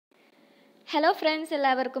Hello friends,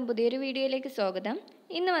 എല്ലാവർക്കും പുതിയൊരു വീഡിയോയിലേക്ക് സ്വാഗതം.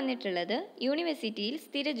 ഇന്ന് വന്നിട്ടുള്ളത് യൂണിവേഴ്സിറ്റിയിൽ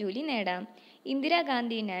സ്ഥിര ജോലി നേടാം.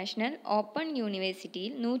 ഇന്ദിരാഗാന്ധി നാഷണൽ ഓപ്പൺ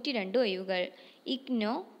യൂണിവേഴ്സിറ്റിയിൽ 102 ഒഴിവുകൾ.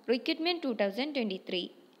 ഇഗ്നോ റിക്രൂട്ട്മെൻറ്റ് 2023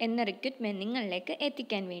 എന്ന റിക്രൂട്ട്മെൻറ്റ് നിങ്ങളിലേക്ക്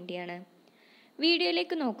എത്തിക്കാൻ വേണ്ടിയാണ്.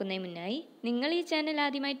 വീഡിയോയിലേക്ക് നോക്കുന്നതിന് മുന്നായി നിങ്ങൾ ഈ ചാനൽ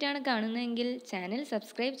ആദ്യമായിട്ടാണ് കാണുന്നതെങ്കിൽ ചാനൽ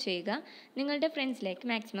സബ്സ്ക്രൈബ് ചെയ്യുക, നിങ്ങളുടെ ഫ്രണ്ട്സിലേക്ക്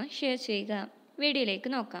മാക്സിമം ഷെയർ ചെയ്യുക.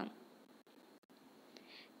 വീഡിയോയിലേക്ക് നോക്കാം.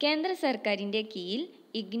 കേന്ദ്ര സർക്കാരിൻ്റെ കീഴിൽ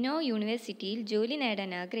ഇഗ്നോ യൂണിവേഴ്സിറ്റിയിൽ ജോലി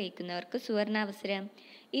നേടാൻ ആഗ്രഹിക്കുന്നവർക്ക് സുവർണാവസരം.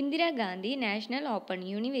 ഇന്ദിരാഗാന്ധി നാഷണൽ ഓപ്പൺ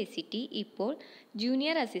യൂണിവേഴ്സിറ്റി ഇപ്പോൾ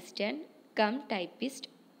junior assistant cum typist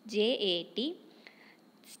JAT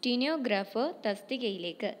സ്റ്റീനോഗ്രാഫർ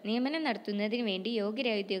തസ്തികയിലേക്ക് നിയമനം നടത്തുന്നതിന് വേണ്ടി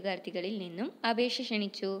യോഗ്യരായ ഉദ്യോഗാർത്ഥികളിൽ നിന്നും അപേക്ഷ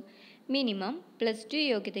ക്ഷണിച്ചു. Minimum +2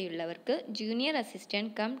 യോഗ്യതയുള്ളവർക്ക് junior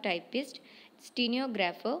assistant cum typist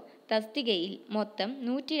സ്റ്റീനോഗ്രാഫർ തസ്തികയിൽ മൊത്തം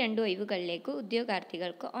 102 ഒഴിവുകളിലേക്ക്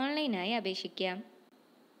ഉദ്യോഗാർത്ഥികൾക്ക് ഓൺലൈനായി അപേക്ഷിക്കാം.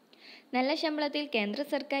 നല്ല ശമ്പളത്തിൽ കേന്ദ്ര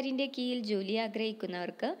സർക്കാരിൻ്റെ കീഴിൽ ജോലി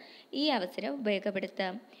ആഗ്രഹിക്കുന്നവർക്ക് ഈ അവസരം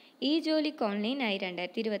ഉപയോഗപ്പെടുത്താം. ഈ ജോലിക്ക് ഓൺലൈനായി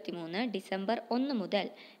 2023 ഡിസംബർ 1 മുതൽ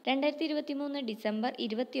 2023 ഡിസംബർ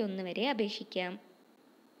 21 വരെ അപേക്ഷിക്കാം.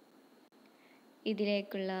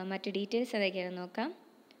 ഇതിലേക്കുള്ള മറ്റു ഡീറ്റെയിൽസ് ഏതൊക്കെയാണെന്ന് നോക്കാം.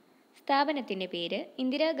 സ്ഥാപനത്തിൻ്റെ പേര്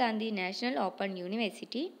ഇന്ദിരാഗാന്ധി നാഷണൽ ഓപ്പൺ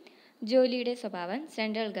യൂണിവേഴ്സിറ്റി. ജോലിയുടെ സ്വഭാവം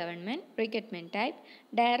central government. Recruitment type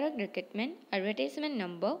direct recruitment. Advertisement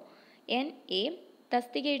number NA.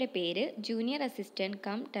 തസ്തികയുടെ പേര് junior assistant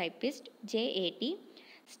cum typist JAT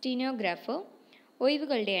സ്റ്റീനോഗ്രാഫർ.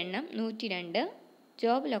 ഒഴിവുകളുടെ എണ്ണം 102.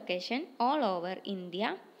 Job location all over India.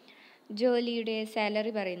 ജോലിയുടെ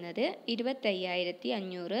സാലറി പറയുന്നത്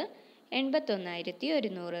 25,500,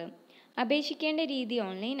 81,100. അപേക്ഷിക്കേണ്ട രീതി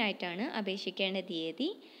ഓൺലൈനായിട്ടാണ്. അപേക്ഷിക്കേണ്ട തീയതി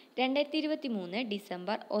 2023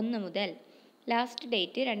 ഡിസംബർ 1 മുതൽ ലാസ്റ്റ്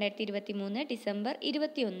ഡേറ്റ് 2023 ഡിസംബർ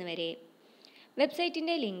 21 വരെ.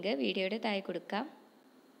 വെബ്സൈറ്റിൻ്റെ ലിങ്ക് വീഡിയോയുടെ താഴെ കൊടുക്കാം.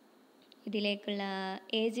 ഇതിലേക്കുള്ള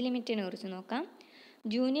ഏജ് ലിമിറ്റിനെ കുറിച്ച് നോക്കാം.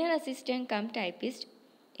 Junior assistant cum typist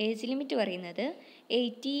age limit പറയുന്നത്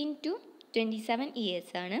 18 to 27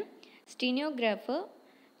 ഇയേഴ്സ് ആണ്. സ്റ്റീനോഗ്രാഫർ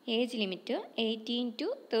ഏജ് ലിമിറ്റ് 18 to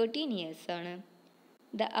 13 ഇയേഴ്സ് ആണ്.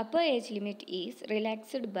 The upper age limit is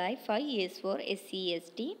relaxed by 5 years for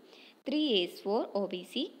SC/ST, 3 years for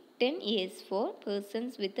OBC, 10 years for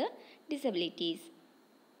persons with disabilities.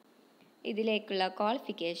 ഇതിലേക്കുള്ള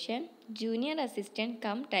qualification junior assistant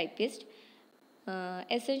cum typist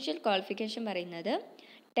essential qualification പറയുന്നത്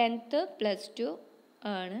 10th +2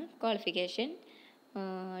 ആണ് qualification.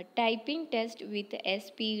 Typing test with a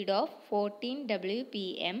speed of 14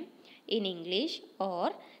 WPM in English or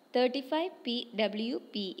 35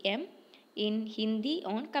 WPM in Hindi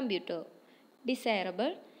on computer.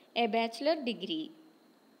 Desirable a bachelor degree.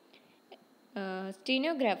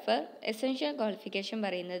 സ്റ്റീനോഗ്രാഫർ essential qualification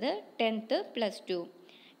പറയുന്നത് 10th +2.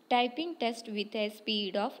 Typing test with a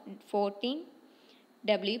speed of 14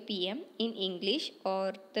 WPM in English or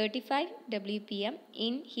 35 WPM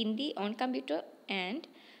in Hindi on computer and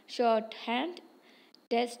shorthand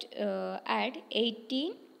test at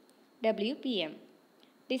 18 WPM.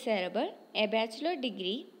 Desirable a bachelor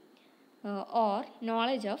degree or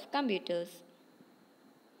knowledge of computers.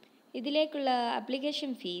 ഇതിലേക്കുള്ള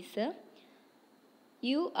application fees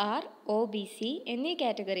UR OBC എന്നീ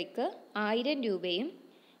കാറ്റഗറിക്ക് 1000 രൂപയും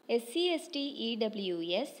SC/ST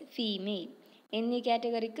EWS female എന്നീ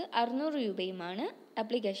കാറ്റഗറിക്ക് 600 രൂപയുമാണ്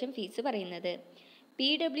application fees പറയുന്നത്.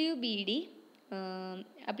 PWBD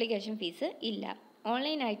application fees ഇല്ല.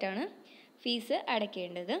 ഓൺലൈനായിട്ടാണ് fees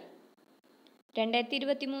അടയ്ക്കേണ്ടത്.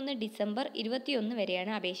 2023 December 21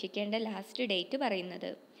 വരെയാണ് അപേക്ഷിക്കേണ്ട ലാസ്റ്റ് ഡേറ്റ്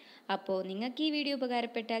പറയുന്നത്. അപ്പോൾ നിങ്ങൾക്ക് ഈ വീഡിയോ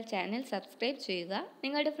ഉപകാരപ്പെട്ടാൽ ചാനൽ സബ്സ്ക്രൈബ് ചെയ്യുക,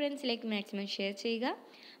 നിങ്ങളുടെ ഫ്രണ്ട്സിലേക്ക് മാക്സിമം ഷെയർ ചെയ്യുക.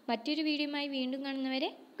 മറ്റൊരു വീഡിയോയുമായി വീണ്ടും കാണുന്നവരെ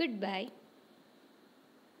ഗുഡ് ബൈ.